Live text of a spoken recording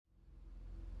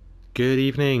Good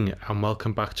evening and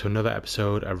welcome back to another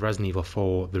episode of Resident Evil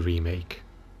 4 The Remake.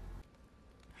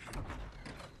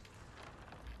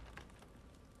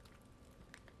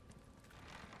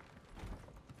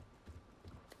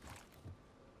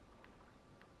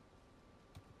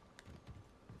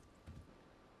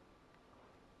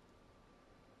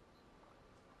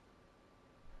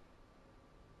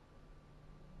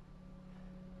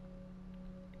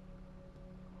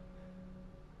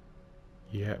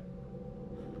 Yep,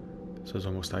 this is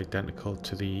almost identical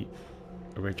to the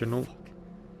original.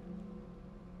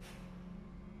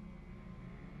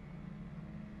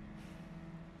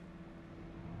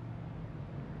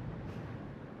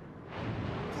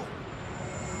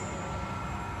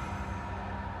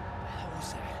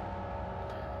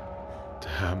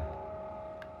 Damn.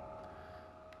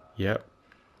 Yep,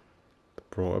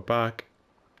 brought it back.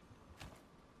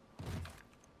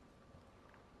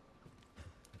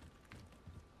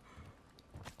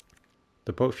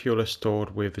 The boat fuel is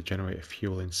stored with the generator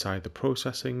fuel inside the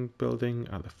processing building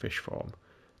at the fish farm.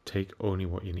 Take only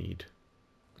what you need.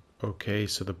 Okay,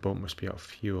 so the boat must be out of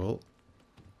fuel.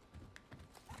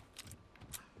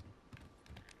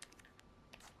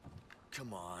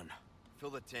 Come on, fill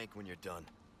the tank when you're done.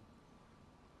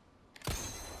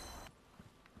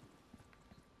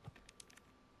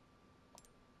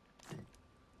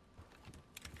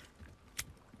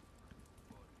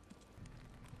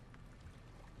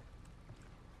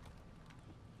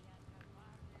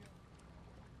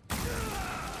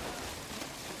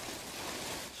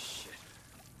 Shit.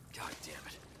 God damn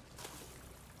it.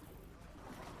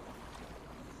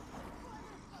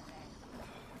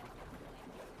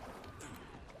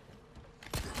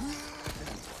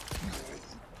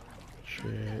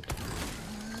 Shit.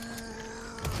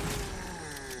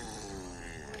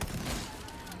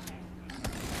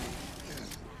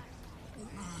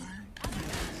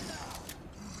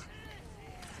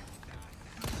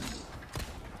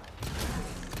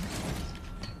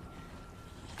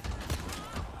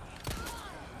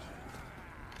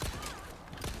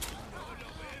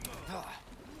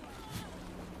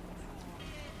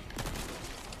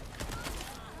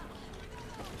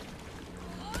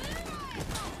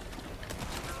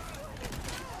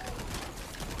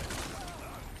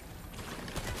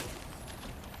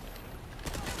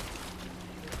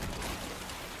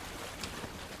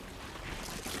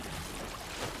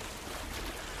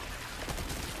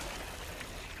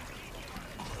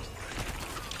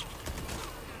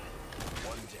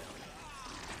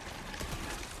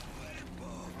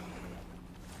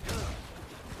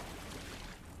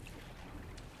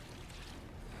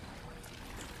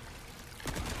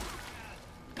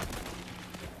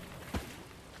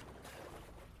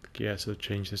 Yeah, so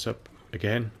change this up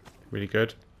again. Really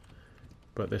good.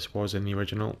 But this was in the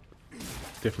original.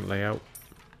 Different layout.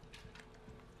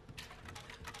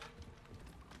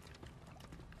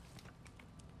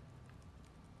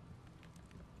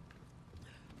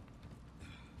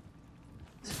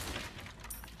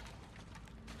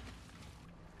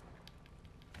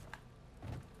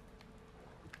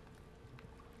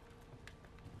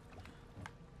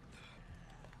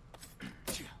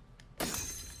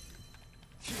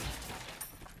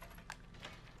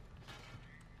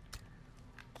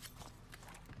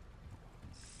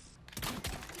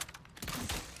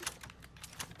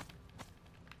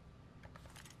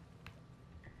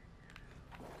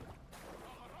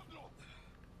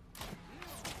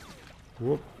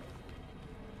 Whoop.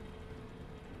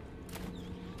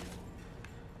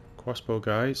 Crossbow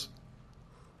guys.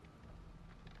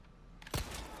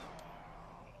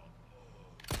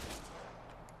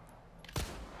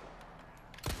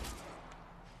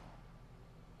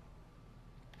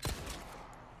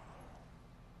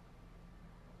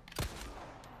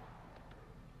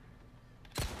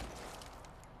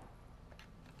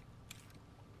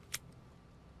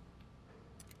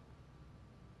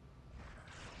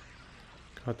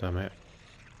 God damn it.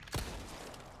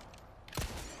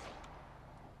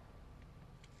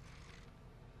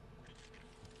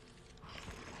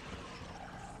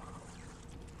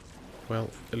 Well,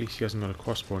 at least he hasn't got a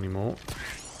crossbow anymore.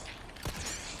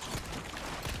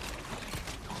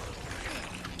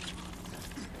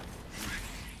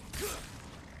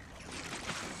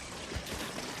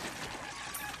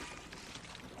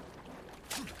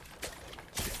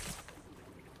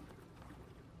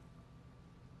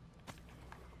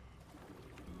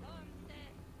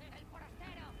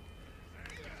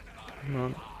 Come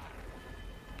on.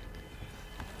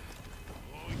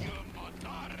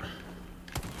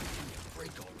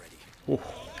 Break already. Oh.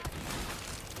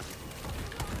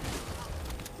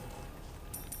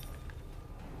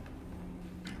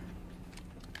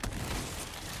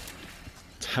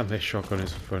 Damn, this shotgun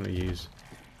is fun to use.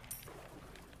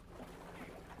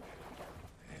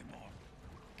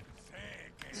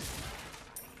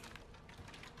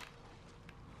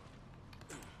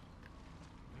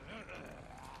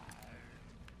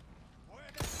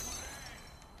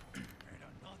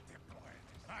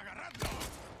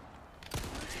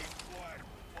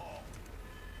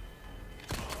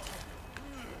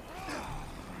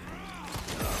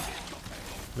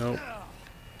 Nope.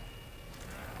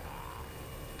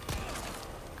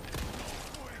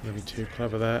 Maybe too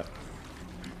clever there.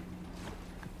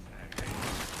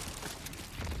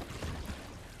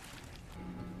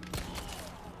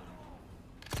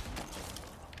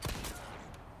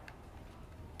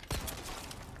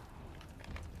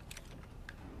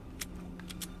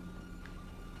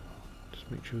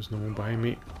 Just make sure there's no one behind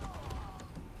me.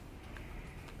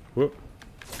 Whoop.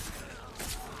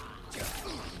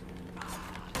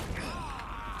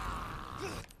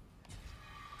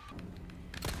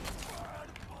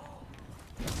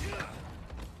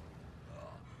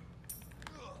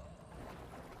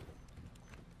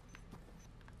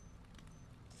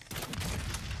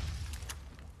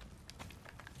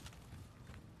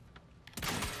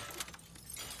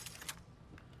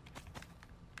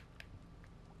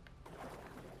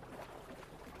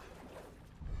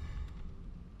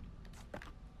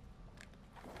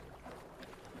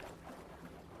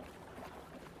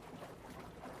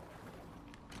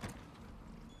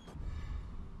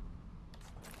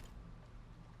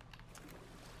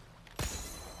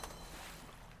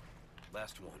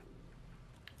 Last one.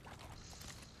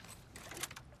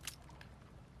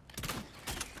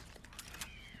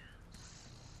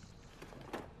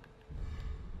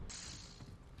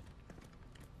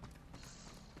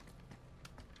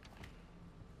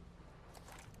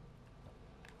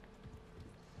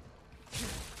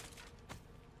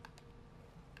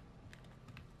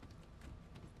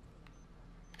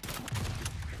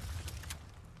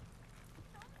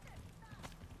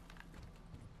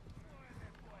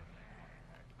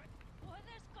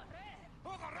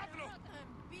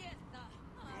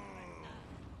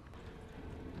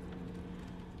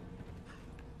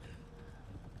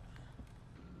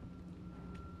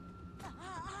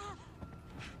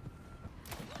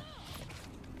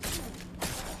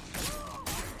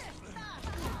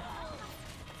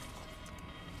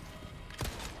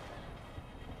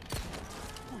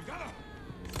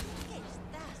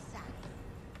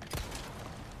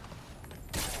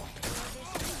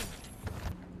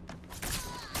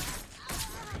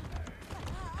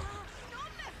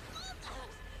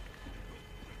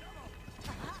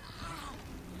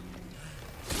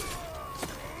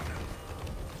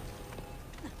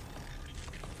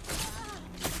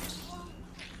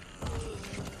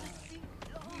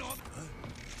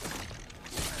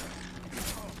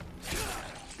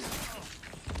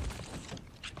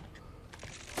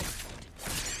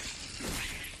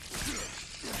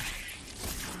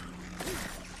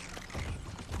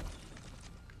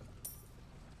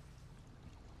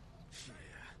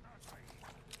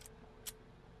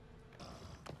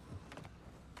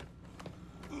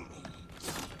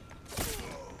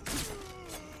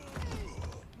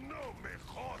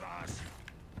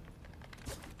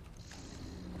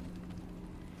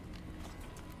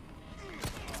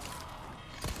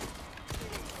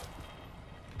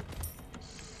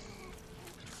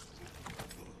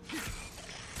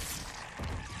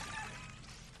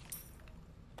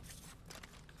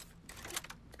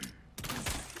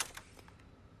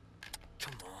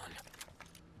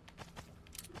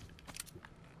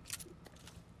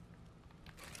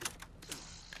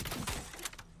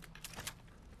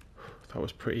 That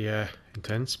was pretty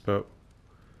intense, but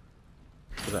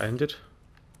that ended.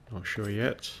 Not sure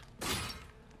yet.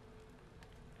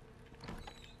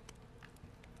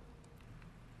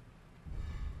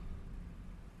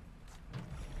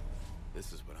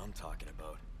 This is what I'm talking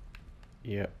about.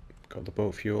 Yep, got the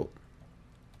boat fuel.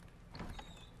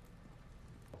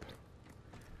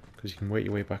 Because you can work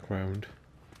your way back round.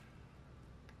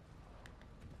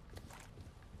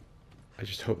 I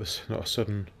just hope there's not a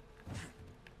sudden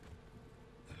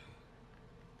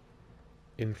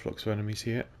influx of enemies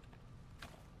here.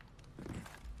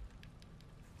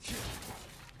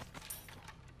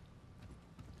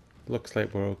 Looks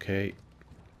like we're okay.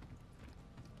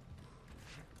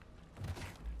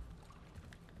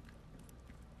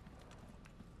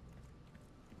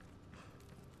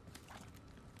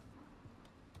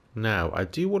 Now, I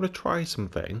do want to try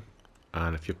something,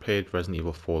 and if you've played Resident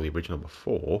Evil 4, the original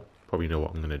before, probably know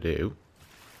what I'm going to do.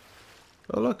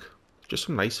 Oh look, just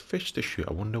some nice fish to shoot.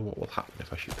 I wonder what will happen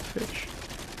if I shoot the fish.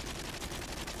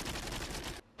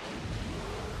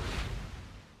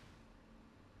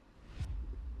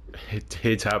 It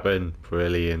did happen.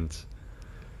 Brilliant.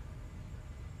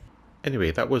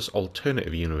 Anyway, that was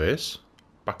Alternative Universe.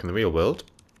 Back in the real world.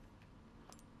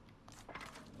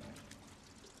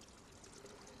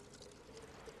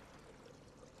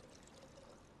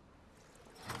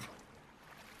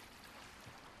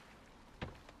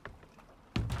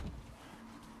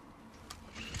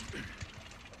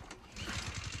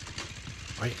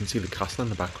 Oh, you can see the castle in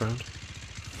the background.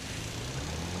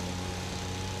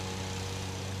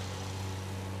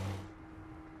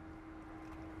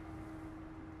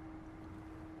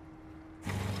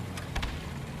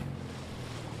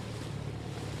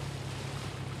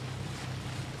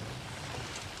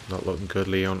 Not looking good,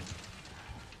 Leon.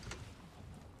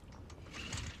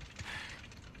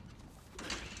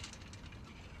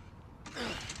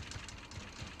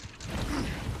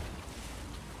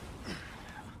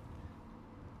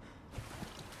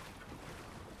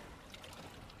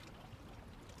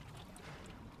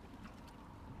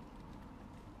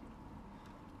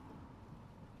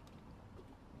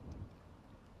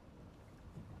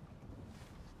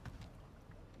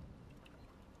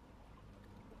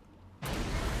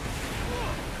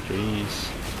 Jeez.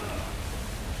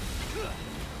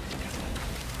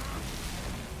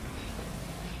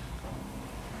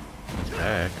 He's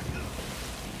back.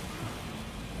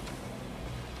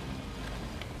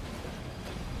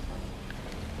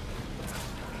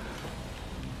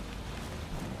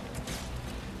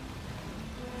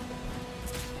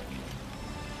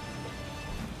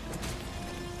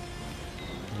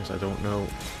 Because I don't know.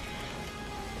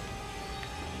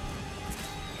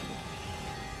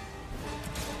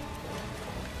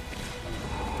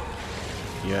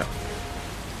 Yeah.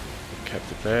 Kept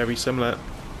it very similar.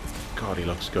 God, he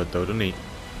looks good though, doesn't he?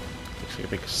 Looks like a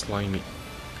big slimy.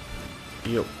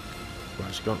 Yo.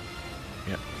 Where's he gone?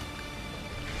 Yeah.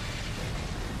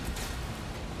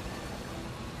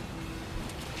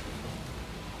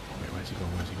 Wait, where's he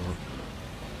going? Where's he going?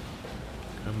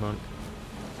 Come on.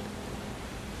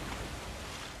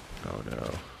 Oh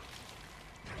no.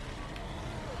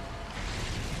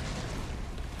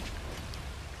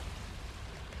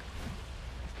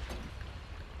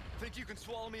 Think you can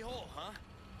swallow me whole, huh?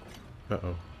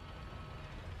 Uh-oh.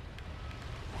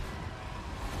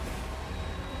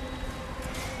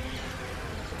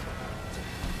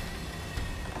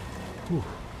 Whew.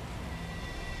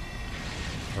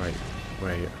 Right,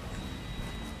 wait.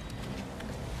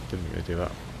 Didn't mean to do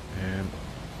that.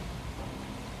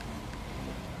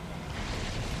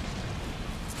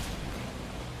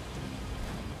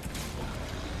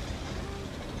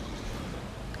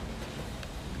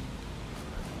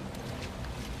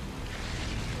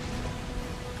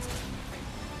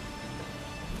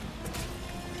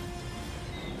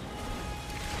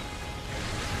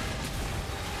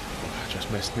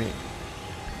 Just missed me.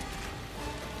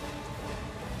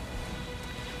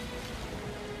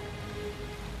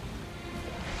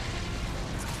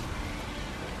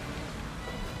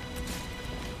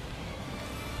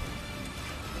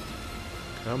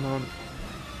 Come on.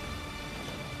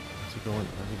 Where's he going?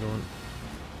 Where's he going?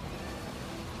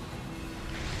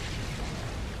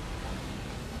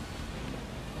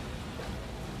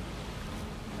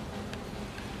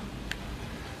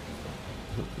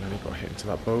 Then he got hit into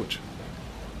that boat.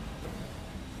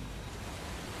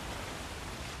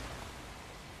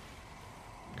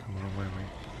 Come on, where are we?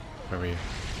 Where are you?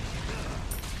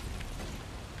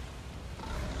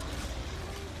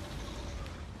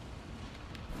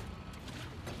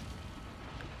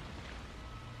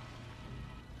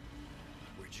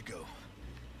 Where'd you go?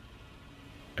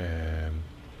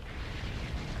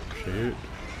 Shoot.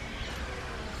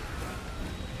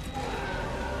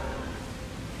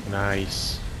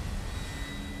 Nice.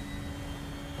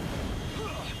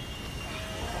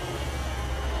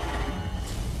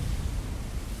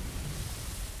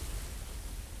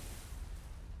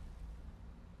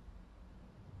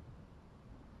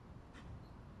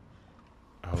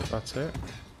 Oh, that's it.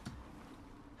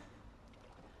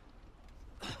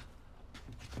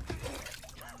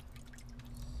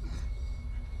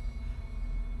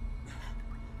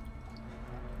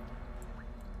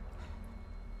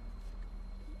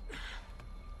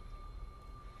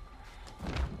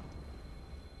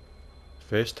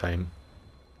 First time.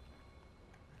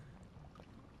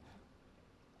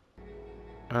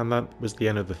 And that was the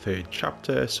end of the third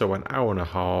chapter. So an hour and a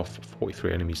half,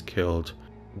 43 enemies killed,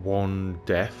 1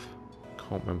 death.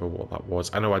 Can't remember what that was.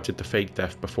 I know I did the fake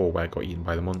death before where I got eaten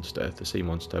by the monster, the sea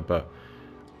monster, but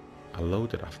I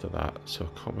loaded after that, so I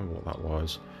can't remember what that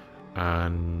was.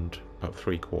 And about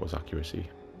 3/4 accuracy.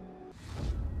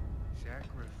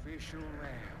 Sacrificial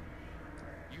lamb,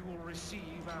 you will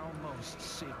receive our most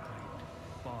sacred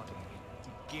body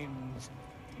begins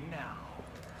now.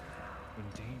 When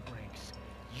day breaks,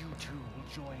 you two will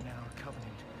join our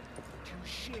covenant to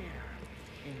share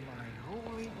in my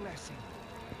holy blessing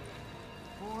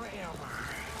forever.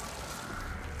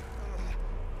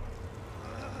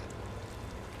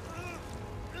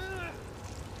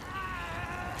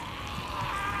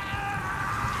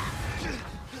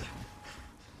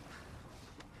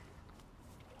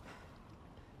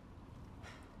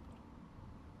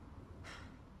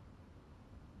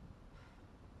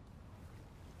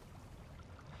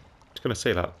 I was going to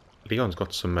say that Leon's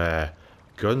got some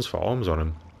guns for arms on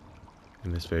him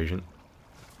in this version.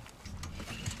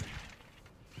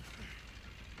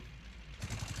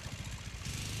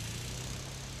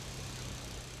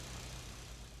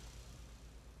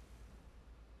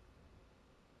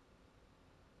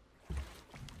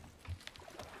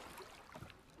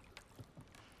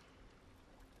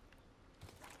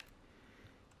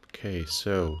 Okay,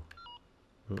 so...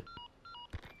 Oh,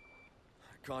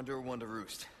 Condor 1 to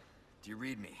Roost. Do you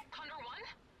read me? Condor 1?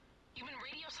 You've been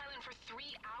radio silent for 3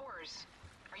 hours.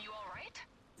 Are you alright?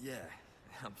 Yeah,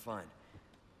 I'm fine.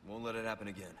 Won't let it happen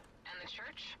again. And the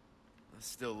church? I'm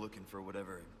still looking for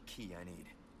whatever key I need.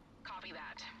 Copy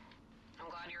that. I'm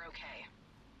glad you're okay.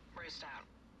 Roost out.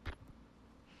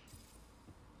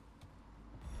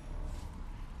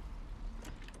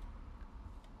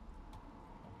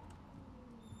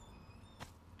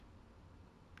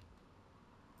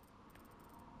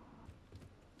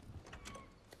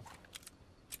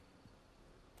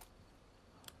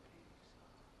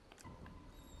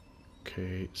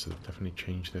 okay, so they've definitely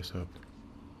changed this up.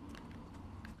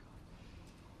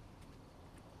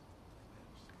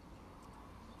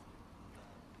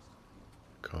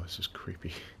 God, this is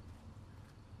creepy.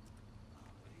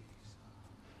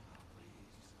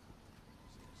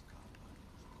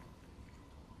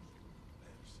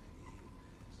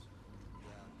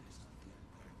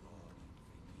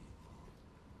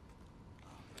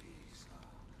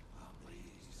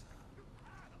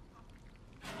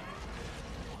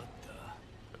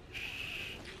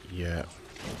 Yeah.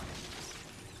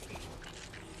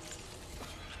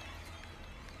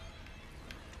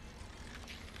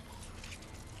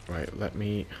 Right, let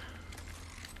me...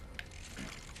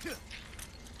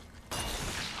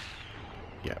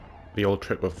 Yeah, the old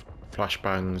trick of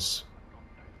flashbangs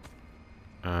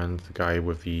and the guy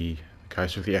with the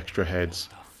guys with the extra heads.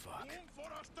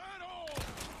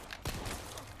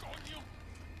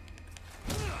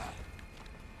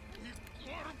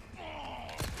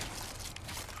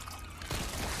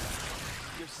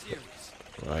 You're serious?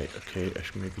 Right, okay,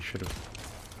 maybe should have...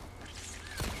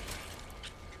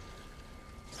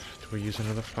 Do we use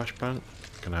another flashbang?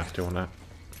 Gonna have to on that.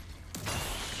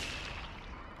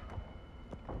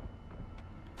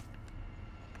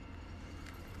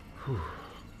 Whew.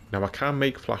 Now I can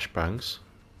make flashbangs.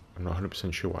 I'm not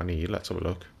 100% sure what I need. Let's have a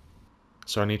look.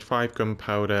 So I need 5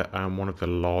 gunpowder and one of the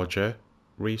larger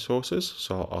resources.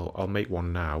 So I'll make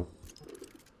one now.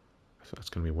 I think that's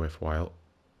going to be worthwhile.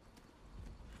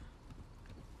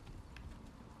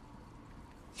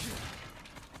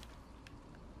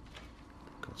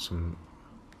 Got some...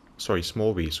 Sorry,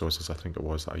 small resources I think it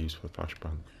was that I used for the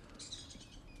flashbang.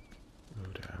 Oh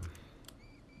damn.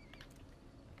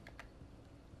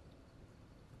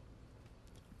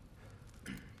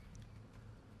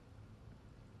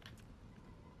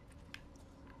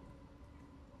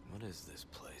 What is this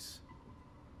place?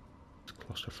 It's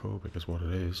claustrophobic is what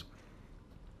it is.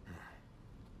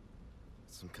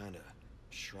 Some kind of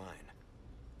shrine.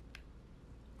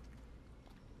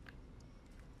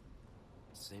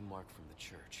 Same mark from the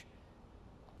church.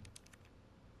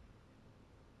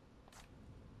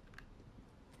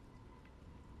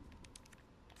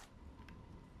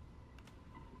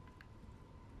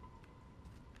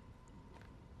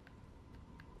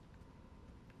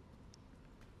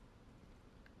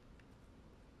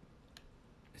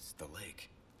 It's the lake.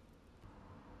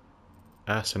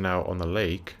 So now on the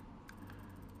lake,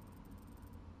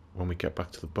 when we get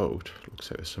back to the boat, looks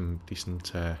like there's some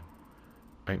decent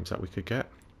items that we could get.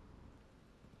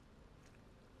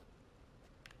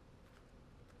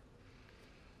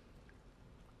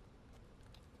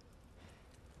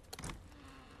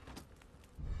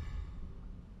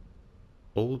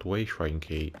 Old Way Shrine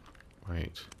Key.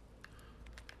 Right.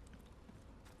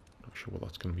 Not sure what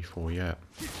that's going to be for yet.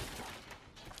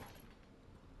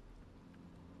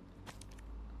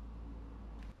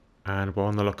 And we're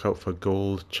on the lookout for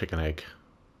gold chicken egg.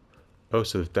 Oh,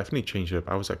 so they've definitely changed it up.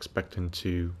 I was expecting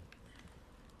to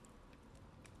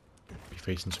be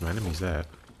facing some enemies there.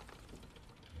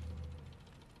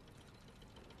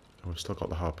 Oh, we've still got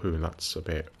the harpoon. That's a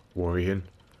bit worrying.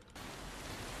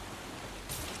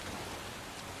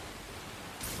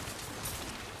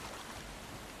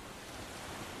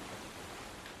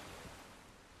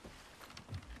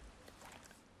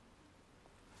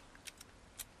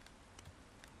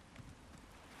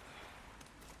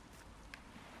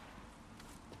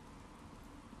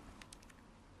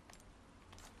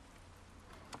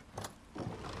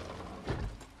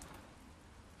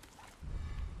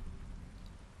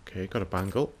 Okay, got a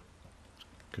bangle.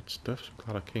 Good stuff. I'm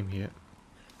glad I came here.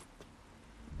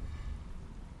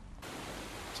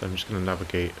 So I'm just going to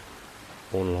navigate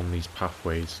all along these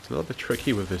pathways. It's a little bit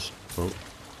tricky with this boat.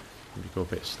 Maybe go a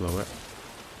bit slower.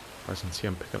 As you can see,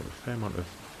 I'm picking up a fair amount of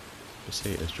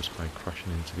pesetas just by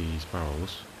crashing into these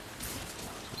barrels.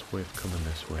 So it's worth coming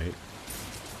this way.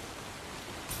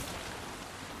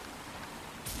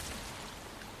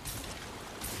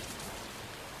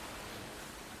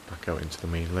 Back out into the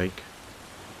main lake.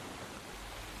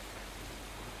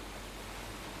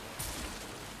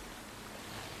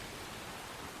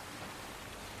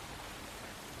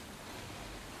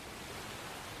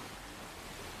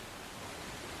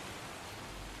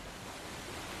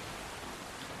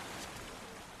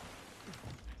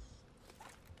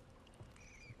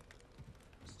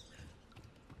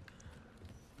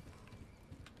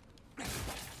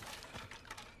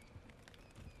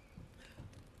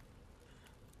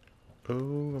 Oh,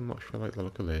 I'm not sure I like the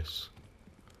look of this.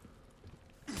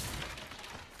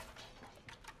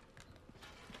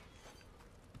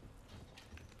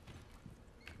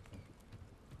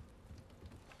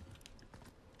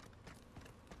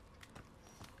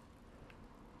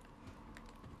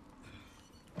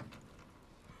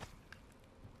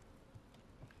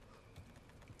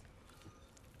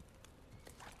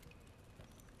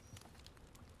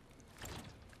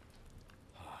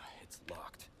 It's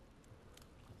locked.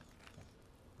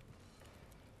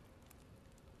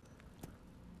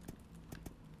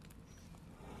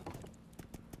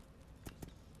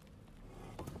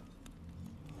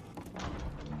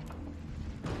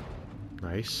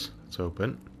 Nice, it's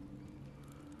open.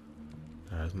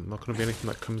 There's not going to be anything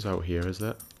that comes out here, is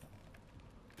there?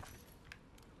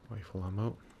 Rifle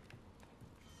ammo.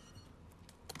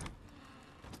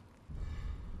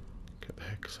 Get the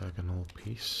hexagonal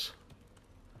piece.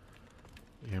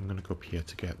 Yeah, I'm going to go up here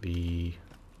to get the...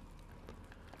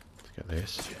 to get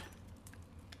this.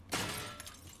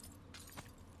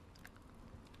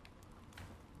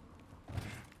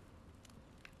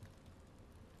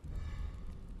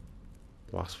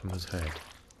 Blasphemous head.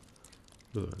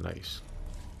 Ooh, nice.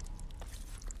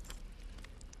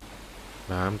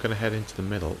 Now I'm gonna head into the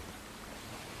middle.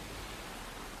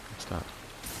 What's that?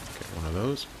 Get one of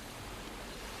those.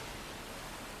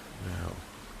 Now.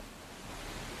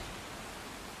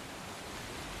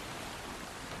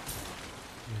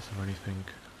 Is there anything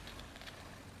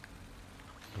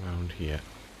around here?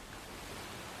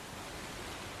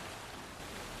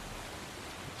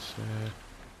 Let's,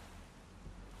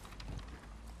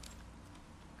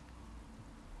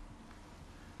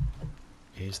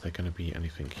 is there going to be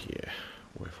anything here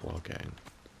worthwhile getting?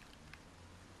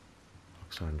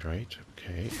 Oxandrite,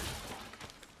 okay.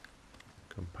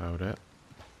 Gunpowder.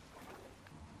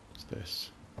 What's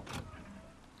this?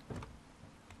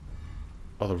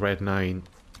 Oh, the Red 9.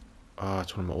 Ah,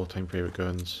 it's one of my all-time favourite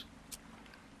guns.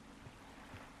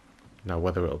 Now,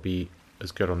 whether it'll be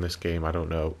as good on this game, I don't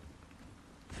know.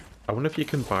 I wonder if you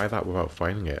can buy that without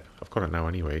finding it. I've got it now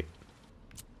anyway.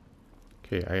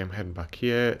 Okay, I am heading back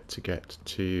here to get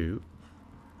to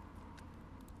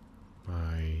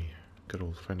my good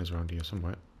old friend is around here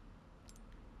somewhere.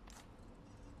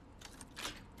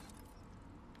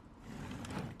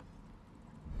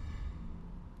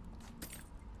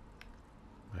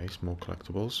 Nice, more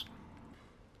collectibles.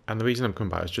 And the reason I'm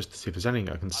coming back is just to see if there's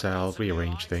anything I can sell,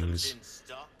 rearrange things,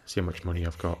 see how much money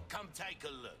I've got.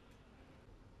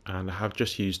 And I have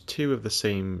just used 2 of the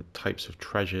same types of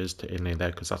treasures to inlay there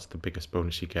because that's the biggest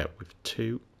bonus you get with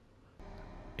 2.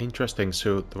 Interesting,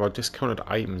 so there are discounted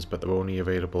items but they're only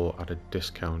available at a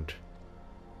discount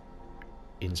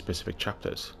in specific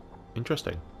chapters.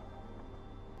 Interesting.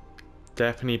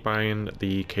 Definitely buying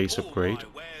the case upgrade.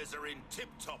 All my wares are in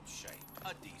tip-top shape.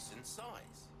 A decent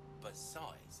size. But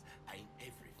size ain't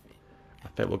everything. I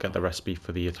think we'll get the recipe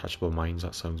for the attachable mines,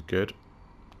 that sounds good.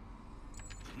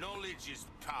 Knowledge is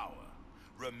power.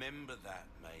 Remember that,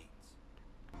 mate.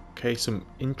 Okay, some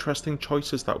interesting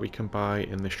choices that we can buy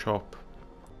in the shop.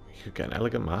 You could get an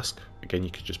elegant mask. Again, you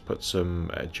could just put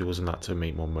some jewels in that to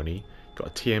make more money. Got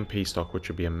a TMP stock, which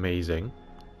would be amazing.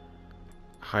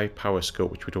 High power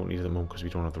scope, which we don't need at the moment because we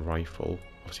don't have the rifle.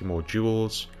 Obviously more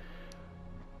jewels.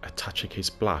 Attacher case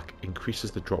black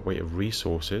increases the drop weight of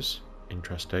resources.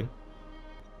 Interesting.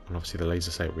 And obviously the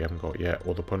laser sight we haven't got yet,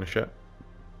 or the Punisher.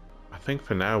 I think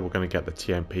for now we're going to get the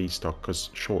TMP stock because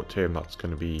short term that's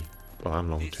going to be, well,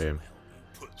 and long term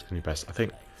it's going to be best. I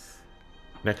think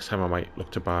next time I might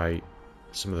look to buy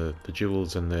some of the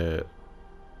jewels and the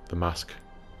mask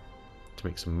to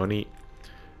make some money.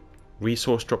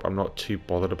 Resource drop I'm not too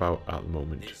bothered about at the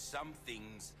moment. There's some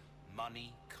things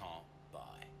money can't buy.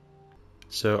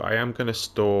 So I am going to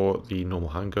store the normal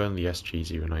handgun, the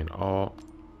SG-09R,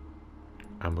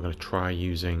 and we're going to try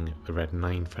using the Red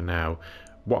 9 for now.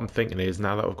 What I'm thinking is,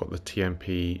 now that we've got the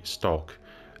TMP stock,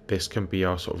 this can be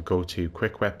our sort of go-to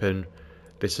quick weapon.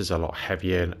 This is a lot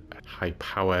heavier and high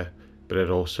power, but it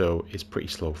also is pretty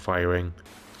slow firing.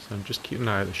 So I'm just keeping an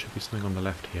eye out. There should be something on the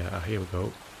left here. Ah, here we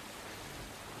go.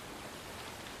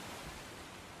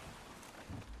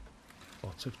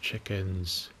 Lots of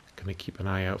chickens. Gonna keep an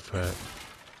eye out for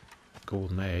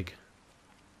golden egg.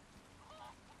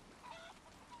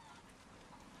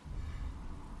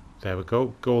 There we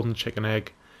go, golden chicken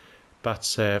egg.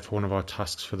 That's for one of our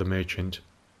tasks for the merchant.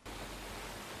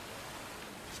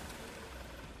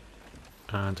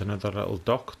 And another little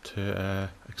dock to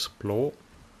explore.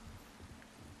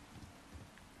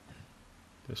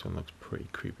 This one looks pretty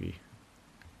creepy.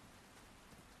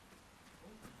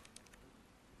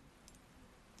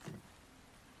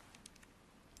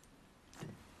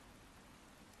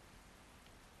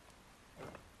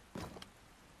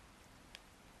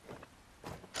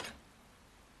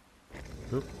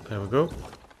 Oh, there we go.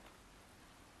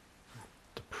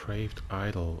 Depraved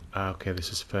idol. Ah, okay, this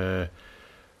is for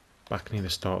back near the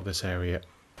start of this area.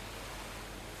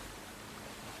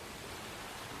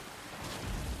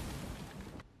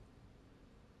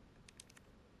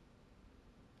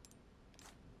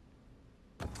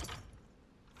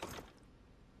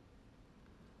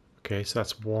 Okay, so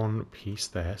that's one piece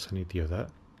there, so I need the other.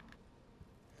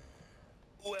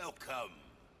 Welcome.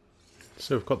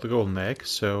 So we've got the golden egg,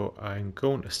 so I'm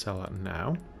going to sell that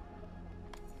now.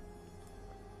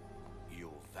 Your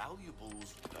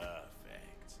valuables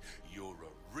perfect. You're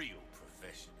a real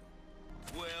professional.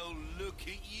 Well, look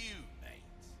at you, mate.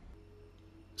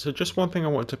 So just one thing I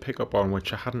wanted to pick up on,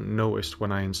 which I hadn't noticed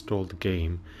when I installed the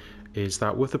game, is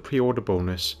that with the pre-order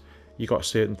bonus, you got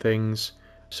certain things,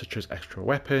 such as extra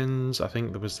weapons. I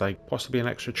think there was like possibly an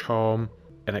extra charm,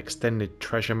 an extended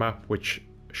treasure map, which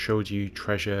showed you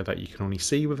treasure that you can only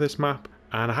see with this map,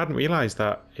 and I hadn't realised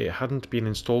that it hadn't been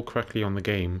installed correctly on the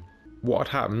game. What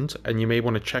had happened, and you may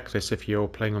want to check this if you're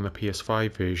playing on the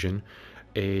PS5 version,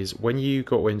 is when you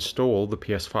go to install the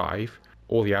PS5,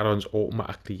 all the add-ons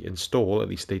automatically install, at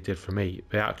least they did for me.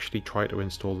 They actually tried to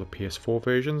install the PS4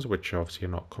 versions, which obviously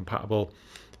are not compatible.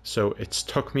 So it's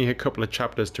took me a couple of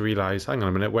chapters to realise, hang on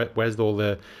a minute, where's all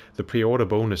the pre-order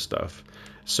bonus stuff?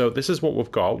 So this is what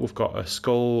we've got. We've got a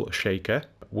Skull Shaker.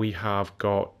 We have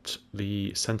got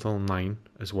the Sentinel 9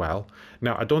 as well.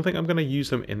 Now, I don't think I'm going to use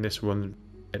them in this run,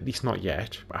 at least not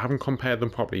yet. I haven't compared them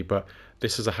properly, but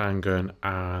this is a handgun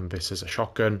and this is a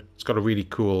shotgun. It's got a really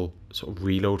cool sort of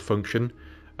reload function.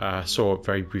 Saw it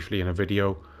very briefly in a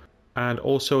video. And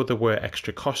also there were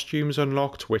extra costumes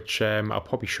unlocked, which I'll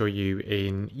probably show you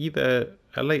in either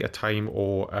a later time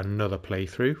or another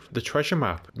playthrough. The treasure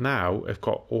map now, I've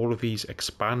got all of these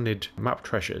expanded map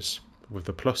treasures with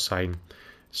the plus sign.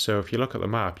 So if you look at the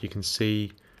map, you can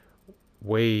see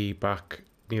way back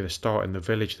near the start in the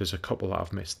village, there's a couple that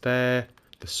I've missed there.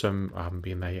 There's some, I haven't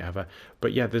been there yet ever.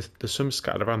 But yeah, there's some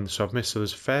scattered around, so I've missed. So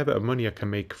there's a fair bit of money I can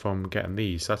make from getting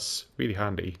these. That's really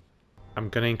handy. I'm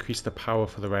going to increase the power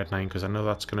for the Red 9 because I know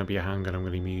that's going to be a handgun I'm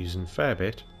going to be using a fair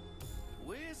bit.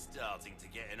 We're starting to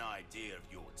get an idea of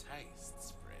your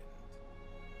tastes, friend.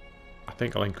 I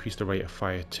think I'll increase the rate of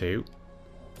fire too.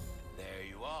 There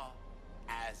you are,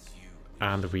 as you wish.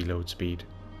 And the reload speed.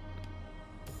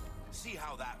 See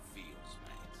how that feels,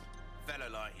 mate. Fellow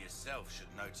like yourself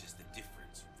should notice the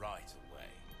difference right away.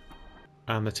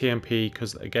 And the TMP,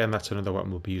 because again that's another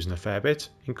weapon we'll be using a fair bit,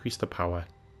 increase the power.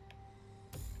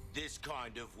 This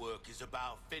kind of work is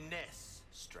about finesse,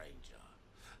 stranger.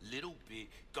 Little bit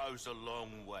goes a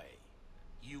long way.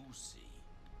 You'll see.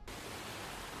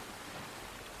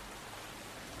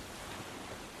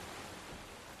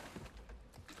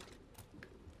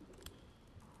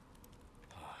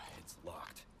 It's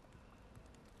locked.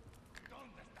 Come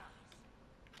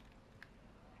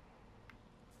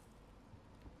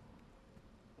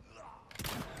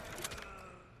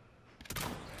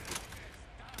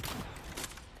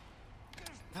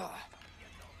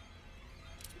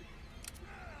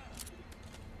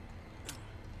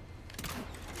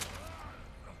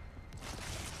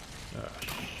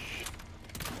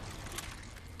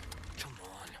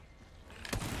on.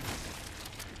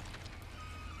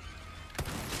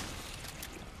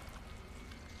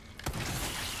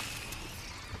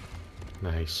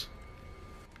 Nice.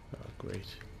 Oh, great.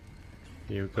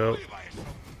 Here we go.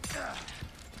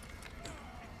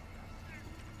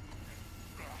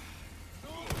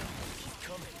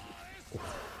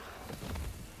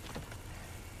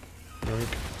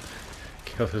 Yoink.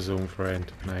 Kill his own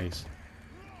friend. Nice.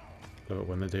 Love it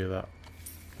when they do that.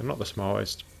 They're not the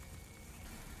smartest.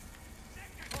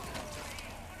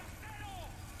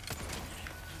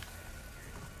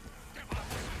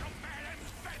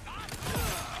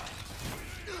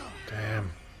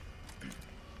 Damn.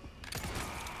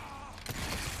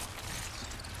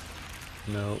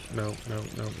 No, no, no,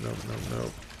 no, no, no,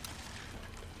 no.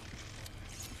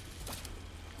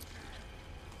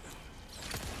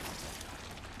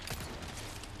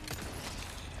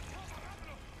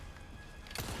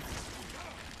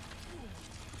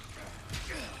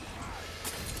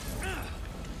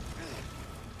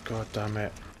 God damn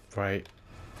it. Right.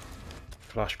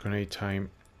 Flash grenade time.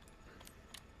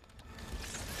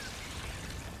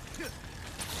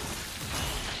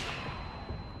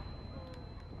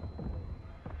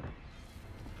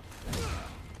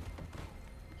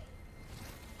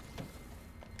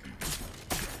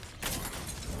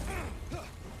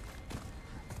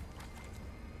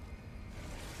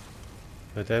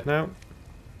 They're dead now.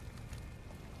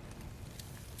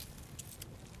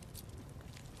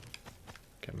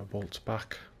 Get my bolts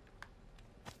back.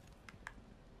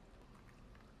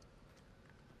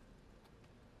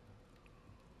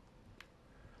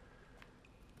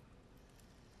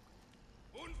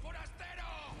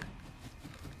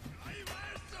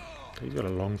 He's got a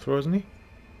long throw, hasn't he?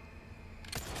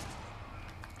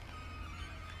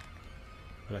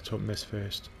 But let's hope miss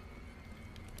first.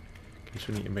 In case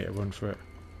we need to make a run for it.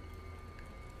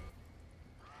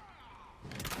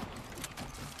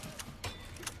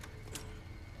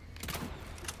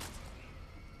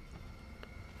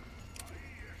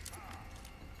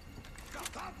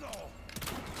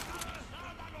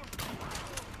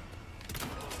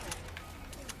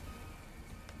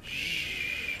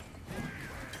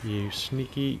 You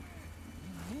sneaky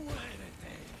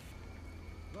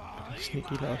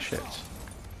little shit.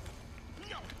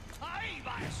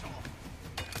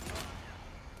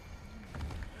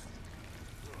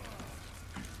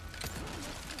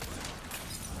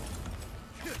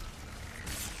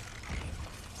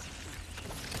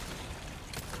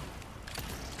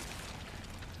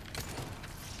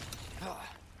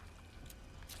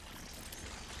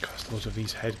 Cast loads of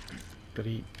these head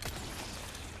bloody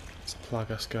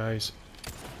Plagas guys.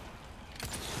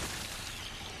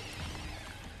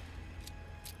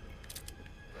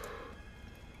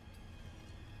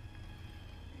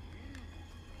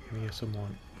 Give me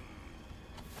someone.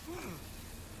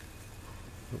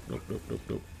 Nope, nope, nope, nope,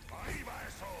 nope.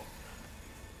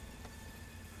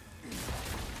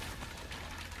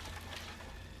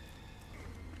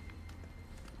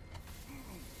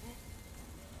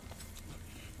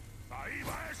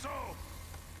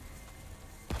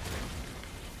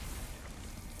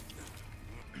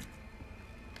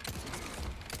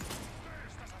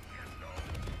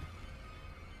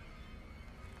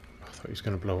 I thought he was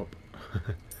going to blow up.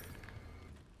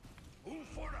 Oh,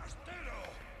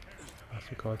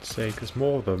 for God's sake, there's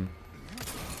more of them.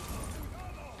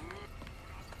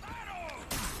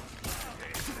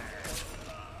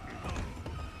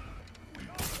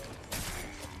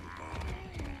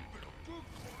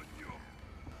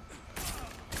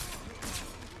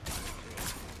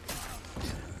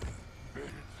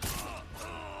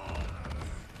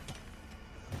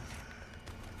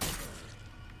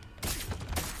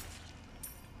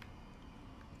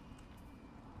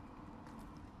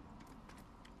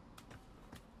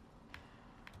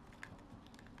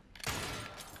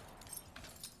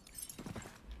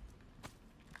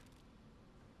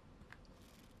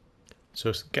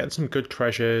 So getting some good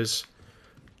treasures.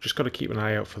 Just got to keep an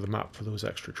eye out for the map for those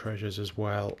extra treasures as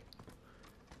well.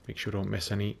 Make sure we don't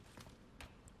miss any.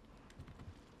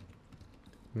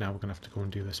 Now we're going to have to go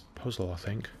and do this puzzle, I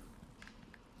think.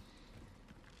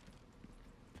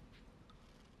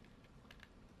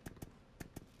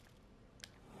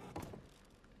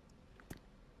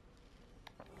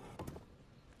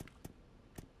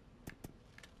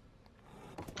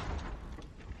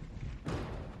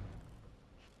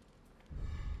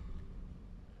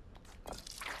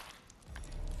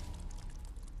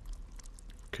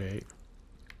 Okay.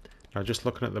 Now just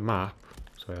looking at the map,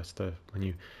 so that's the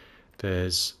menu,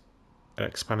 there's an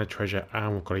expanded treasure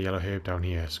and we've got a yellow herb down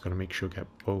here, so got to make sure we get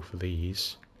both of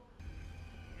these.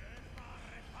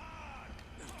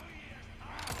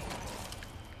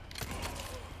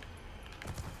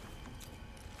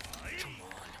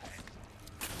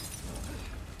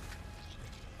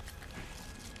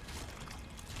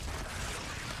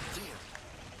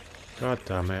 God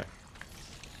damn it.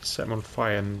 Set them on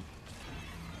fire and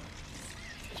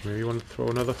maybe you want to throw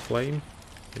another flame?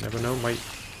 You never know, might...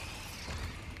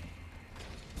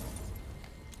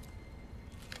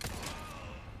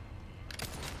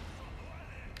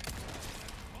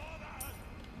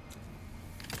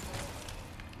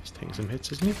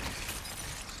 hits, isn't he?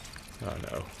 Oh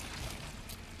no.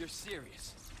 You're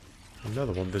serious?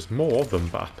 Another one. There's more of them,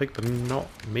 but I think they're not,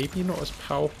 maybe not as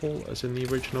powerful as in the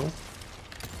original.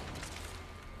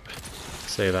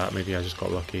 Say that, maybe I just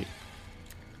got lucky.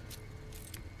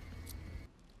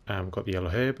 And we've got the yellow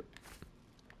herb.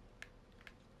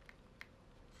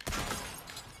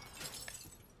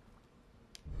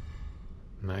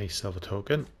 Nice silver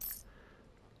token.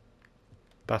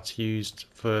 That's used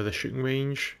for the shooting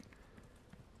range.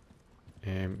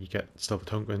 You get silver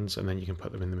tokens and then you can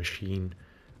put them in the machine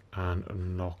and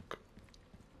unlock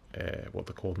what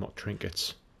they're called, not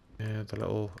trinkets. The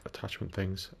little attachment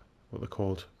things, what they're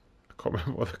called. I can't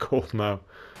remember what they're called now.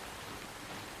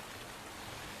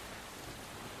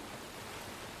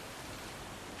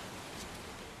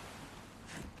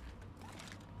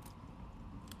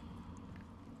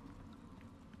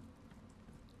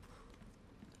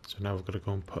 So now we've got to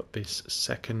go and put this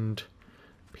second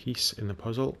piece in the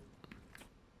puzzle.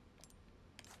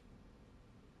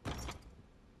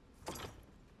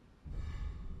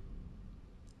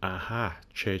 Aha,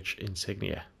 church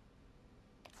insignia.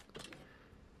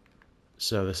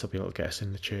 So this will be able to get us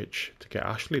in the church to get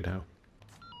Ashley now.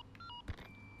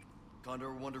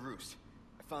 Condor 1 to Roost.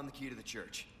 I found the key to the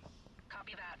church.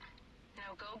 Copy that.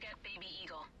 Now go get Baby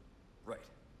Eagle. Right.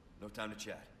 No time to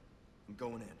chat. I'm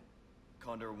going in.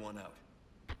 Condor 1 out.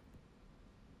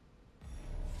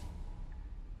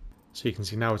 So you can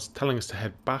see now it's telling us to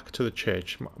head back to the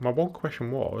church. My one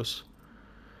question was,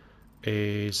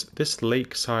 is this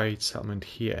lakeside settlement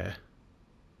here,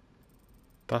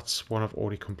 that's one I've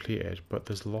already completed, but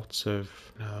there's lots of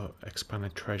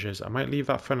expanded treasures. I might leave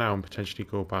that for now and potentially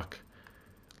go back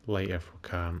later if we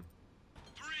can.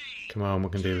 Come on, we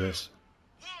can do this.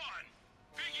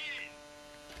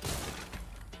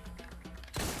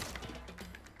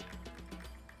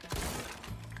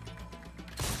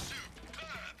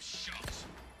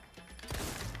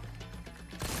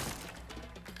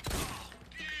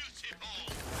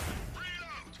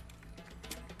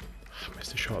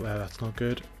 Missed a shot there, that's not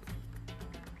good.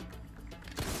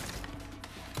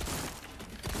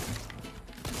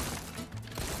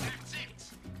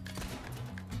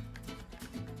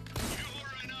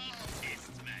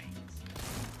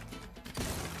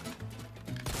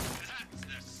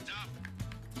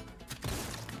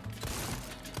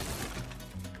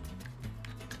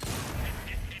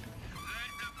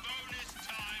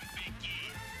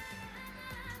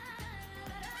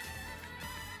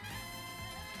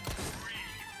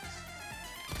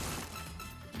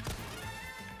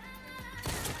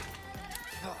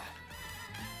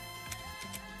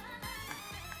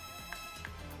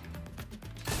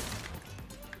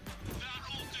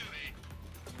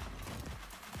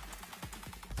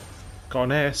 Got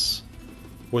an S.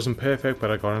 Wasn't perfect, but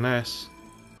I got an S.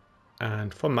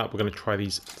 And from that, we're going to try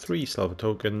these 3 silver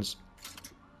tokens.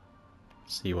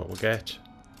 See what we'll get.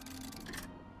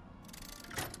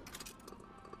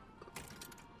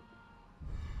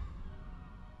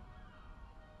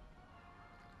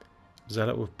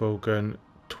 Zealot with bowgun,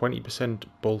 20%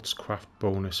 bolts craft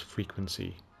bonus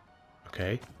frequency.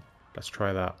 Okay, let's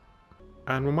try that.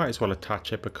 And we might as well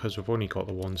attach it because we've only got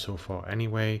the one so far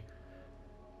anyway.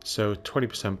 So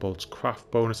 20% bolts craft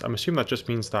bonus. I'm assuming that just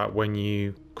means that when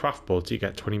you craft bolts you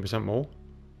get 20% more.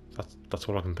 That's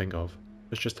all I can think of.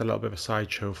 It's just a little bit of a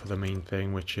sideshow for the main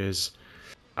thing, which is,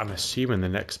 I'm assuming the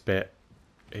next bit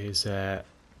is what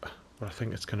I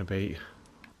think it's going to be.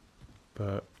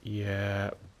 But yeah,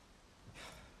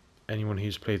 anyone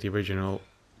who's played the original,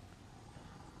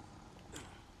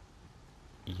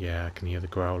 yeah, I can hear the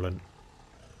growling.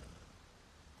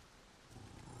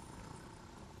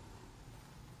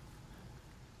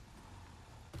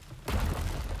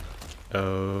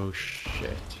 Oh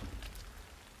shit.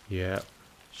 Yeah.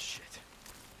 Shit.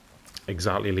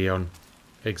 Exactly, Leon.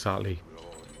 Exactly.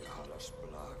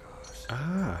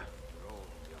 Ah.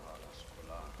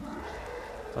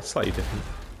 That's slightly different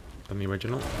than the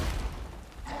original.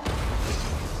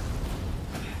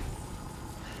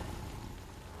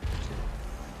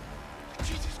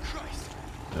 Jesus Christ.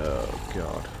 Oh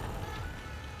god.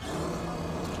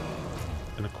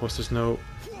 And of course there's no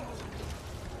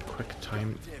quick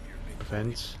time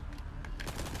events.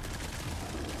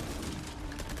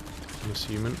 I'm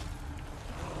assuming.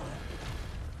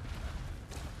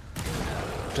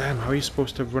 Damn, how are you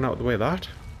supposed to run out of the way of that?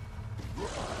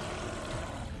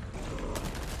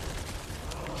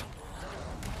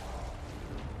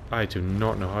 I do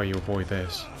not know how you avoid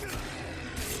this.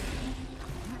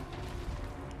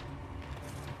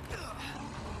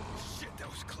 Shit, that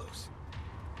was close.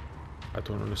 I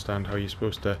don't understand how you're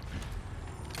supposed to...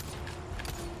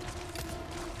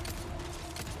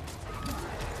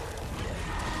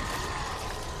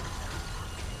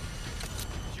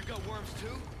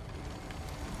 too?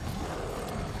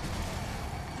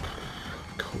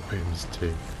 Got worms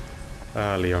too.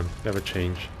 Ah, Leon, never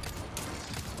change.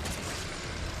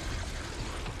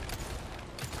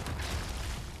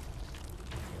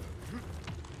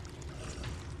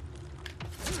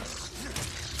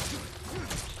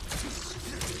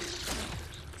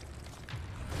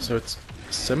 So it's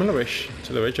similar-ish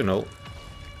to the original.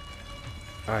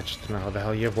 I just don't know how the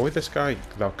hell you avoid this guy.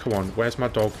 Now, come on, where's my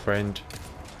dog friend?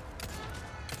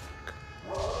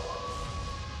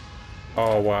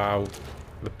 Oh wow,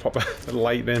 the proper the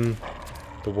lightning,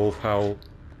 the wolf howl.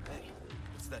 Hey,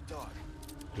 it's that dog.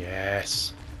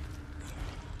 Yes.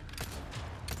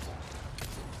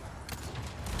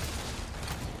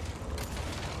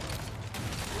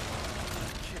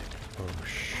 Oh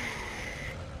shh.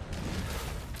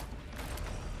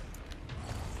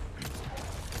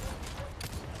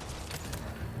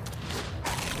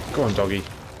 Go on, doggy.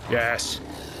 Yes.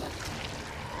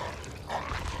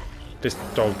 This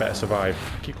dog better survive.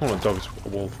 I keep calling it dogs a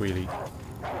wolf, really. You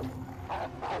wanna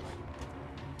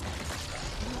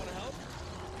help?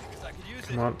 'Cause I could use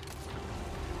Come it. on.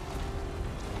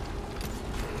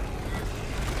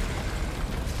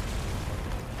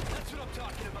 That's what I'm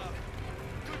talking about.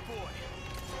 Good boy.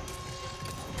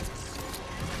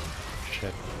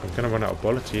 Shit. I'm gonna run out of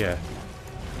bullets here.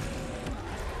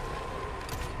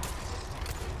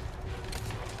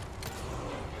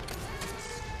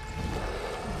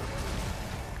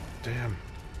 Damn.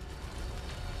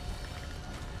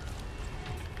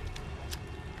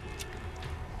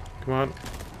 Come on.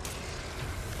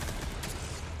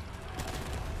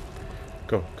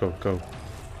 Go, go, go.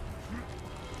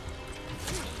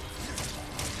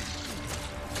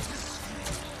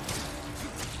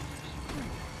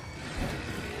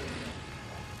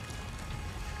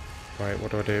 Right,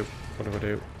 what do I do? What do I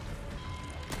do?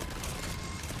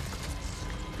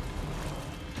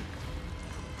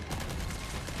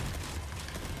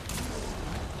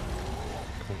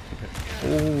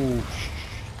 Oh,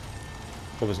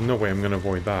 well, there's no way I'm going to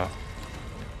avoid that.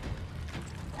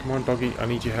 Come on, doggy, I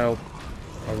need your help.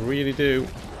 I really do.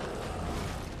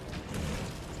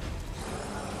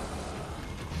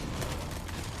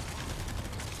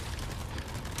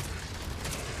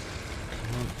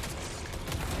 Come on.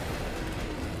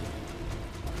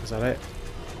 Is that it?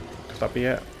 Could that be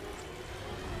it?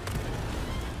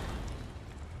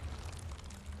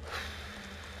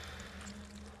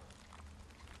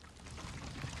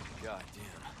 God damn.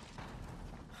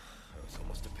 That was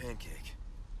almost a pancake.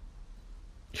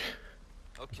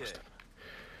 Okay.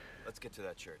 Let's get to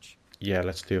that church. Yeah,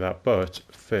 let's do that. But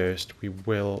first, we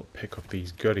will pick up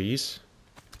these goodies.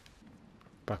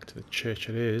 Back to the church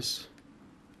it is.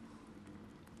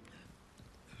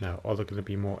 Now, are there going to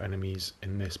be more enemies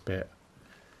in this bit?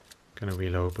 Going to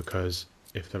reload because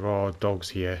if there are dogs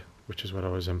here, which is what I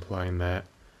was implying there,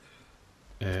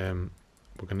 we're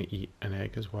going to eat an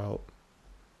egg as well.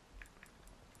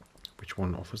 Which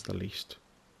one offers the least?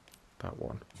 That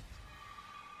one.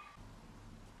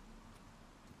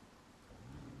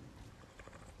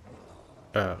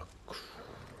 Oh, crap.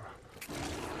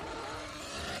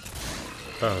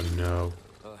 Oh no.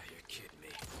 Oh, you're kidding me.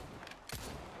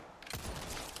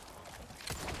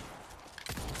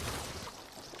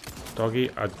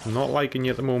 Doggy, I'm not liking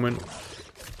you at the moment.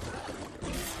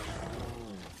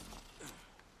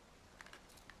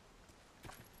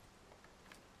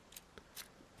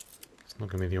 It's not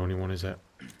going to be the only one, is it?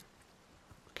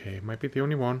 Okay, it might be the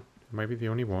only one. It might be the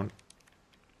only one.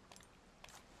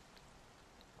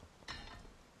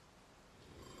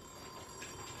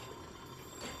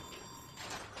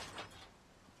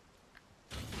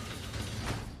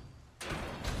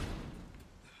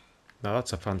 Now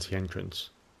that's a fancy entrance.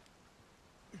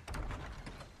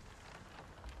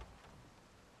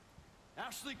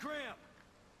 Ashley Graham!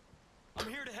 I'm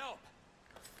here to help.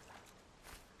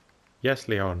 Yes,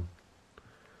 Leon.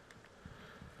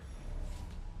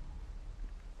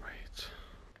 Right.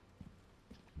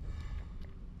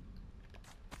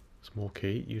 Small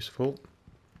key, useful.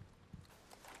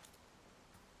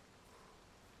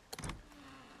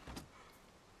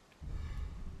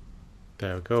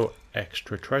 There we go.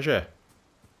 Extra treasure.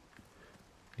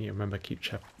 Need to remember, keep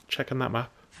checking that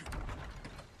map.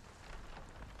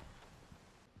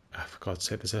 I forgot to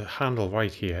say, there's a handle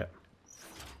right here.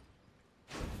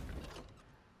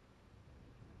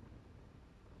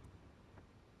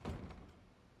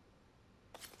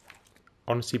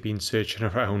 Honestly, been searching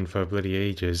around for bloody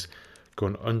ages,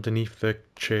 going underneath the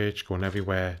church, going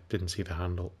everywhere, didn't see the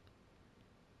handle.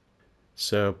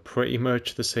 So pretty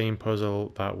much the same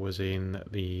puzzle that was in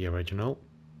the original.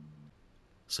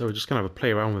 So we're just going to have a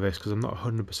play around with this because I'm not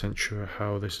 100% sure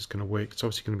how this is going to work. It's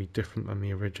obviously going to be different than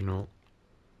the original.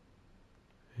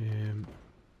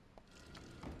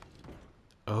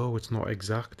 Oh, it's not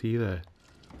exact either.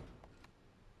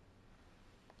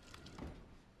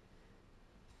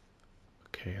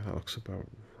 Okay, that looks about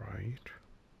right.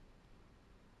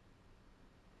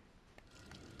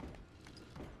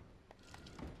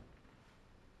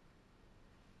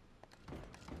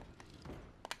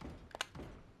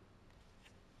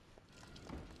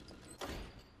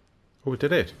 Oh, we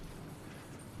did it.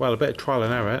 Well, a bit of trial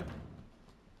and error.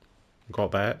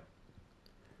 Got that.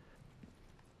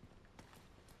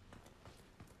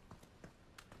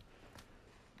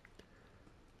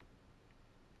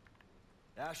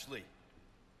 Ashley,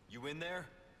 you in there?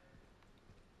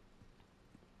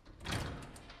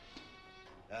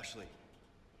 Ashley.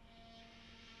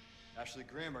 Ashley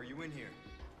Graham, are you in here?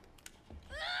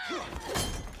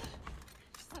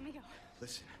 Just let me go.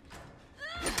 Listen.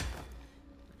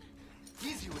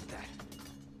 Easy with that.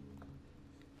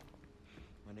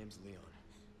 My name's Leon.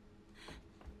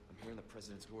 I'm hearing the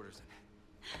president's orders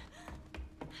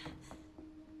and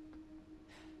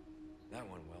that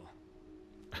went well.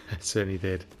 It certainly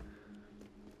did.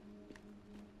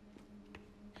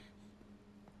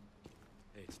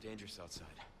 Hey, it's dangerous outside.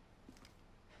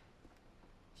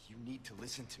 You need to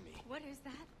listen to me. What is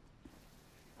that?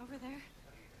 Over there?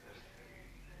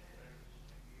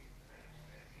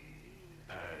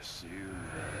 Pursue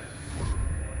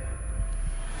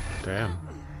Damn.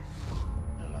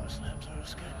 the lost lambs are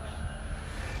escaping.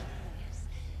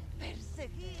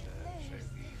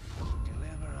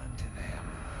 Deliver unto them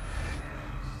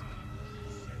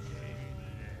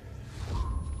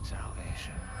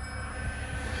salvation.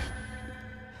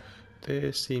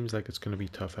 This seems like it's going to be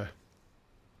tougher.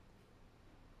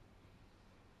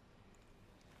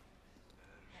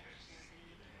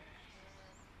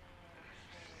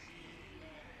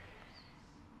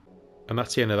 And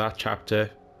that's the end of that chapter.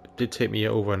 It did take me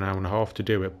over an hour and a half to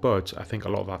do it, but I think a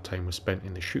lot of that time was spent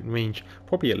in the shooting range,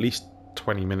 probably at least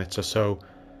 20 minutes or so.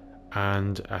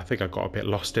 And I think I got a bit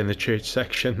lost in the church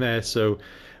section there, so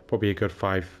probably a good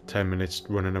 5-10 minutes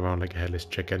running around like a headless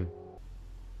chicken.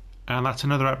 And that's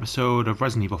another episode of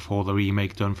Resident Evil 4 The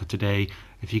Remake done for today.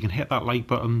 If you can hit that like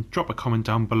button, drop a comment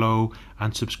down below,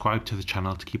 and subscribe to the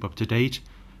channel to keep up to date.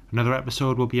 Another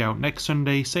episode will be out next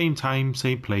Sunday, same time,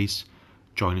 same place.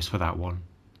 Join us for that one.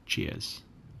 Cheers.